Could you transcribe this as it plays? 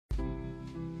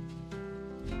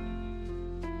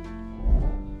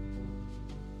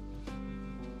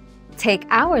Take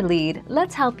our lead,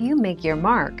 let's help you make your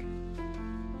mark.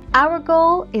 Our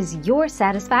goal is your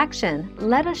satisfaction.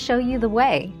 Let us show you the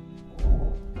way.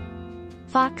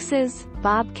 Foxes,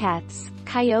 bobcats,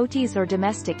 coyotes or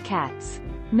domestic cats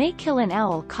may kill an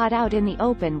owl caught out in the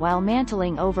open while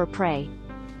mantling over prey.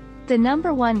 The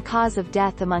 #1 cause of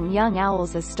death among young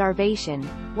owls is starvation,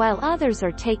 while others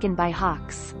are taken by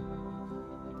hawks.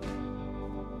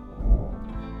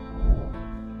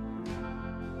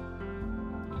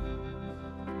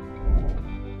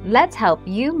 Let's help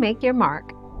you make your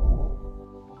mark.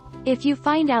 If you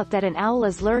find out that an owl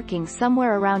is lurking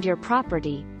somewhere around your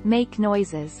property, make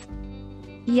noises.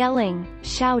 Yelling,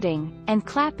 shouting, and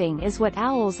clapping is what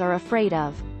owls are afraid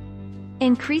of.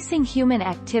 Increasing human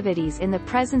activities in the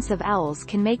presence of owls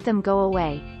can make them go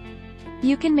away.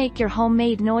 You can make your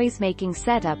homemade noise-making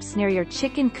setups near your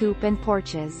chicken coop and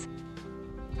porches.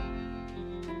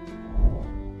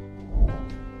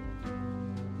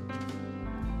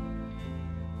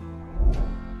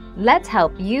 Let's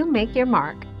help you make your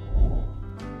mark.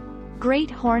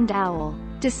 Great horned owl.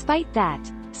 Despite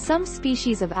that, some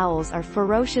species of owls are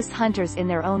ferocious hunters in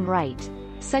their own right,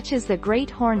 such as the great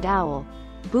horned owl,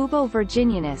 Bubo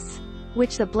virginianus,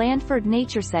 which the Blandford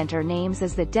Nature Center names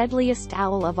as the deadliest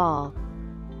owl of all.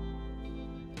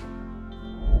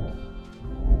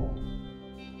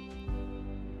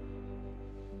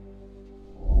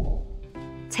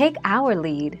 Take our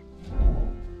lead.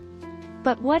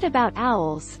 But what about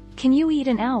owls? Can you eat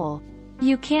an owl?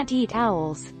 You can't eat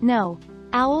owls, no.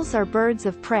 Owls are birds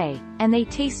of prey, and they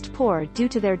taste poor due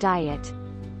to their diet.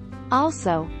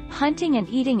 Also, hunting and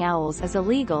eating owls is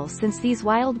illegal since these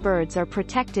wild birds are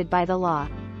protected by the law.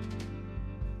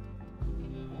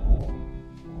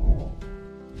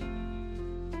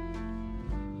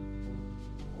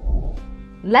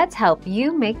 Let's help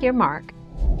you make your mark.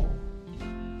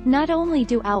 Not only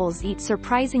do owls eat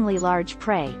surprisingly large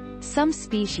prey, some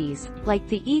species, like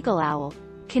the eagle owl,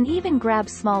 can even grab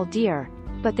small deer,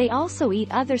 but they also eat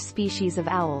other species of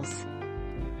owls.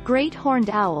 Great horned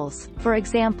owls, for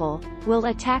example, will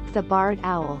attack the barred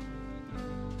owl.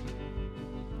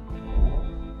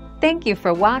 Thank you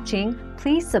for watching.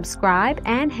 Please subscribe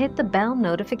and hit the bell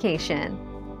notification.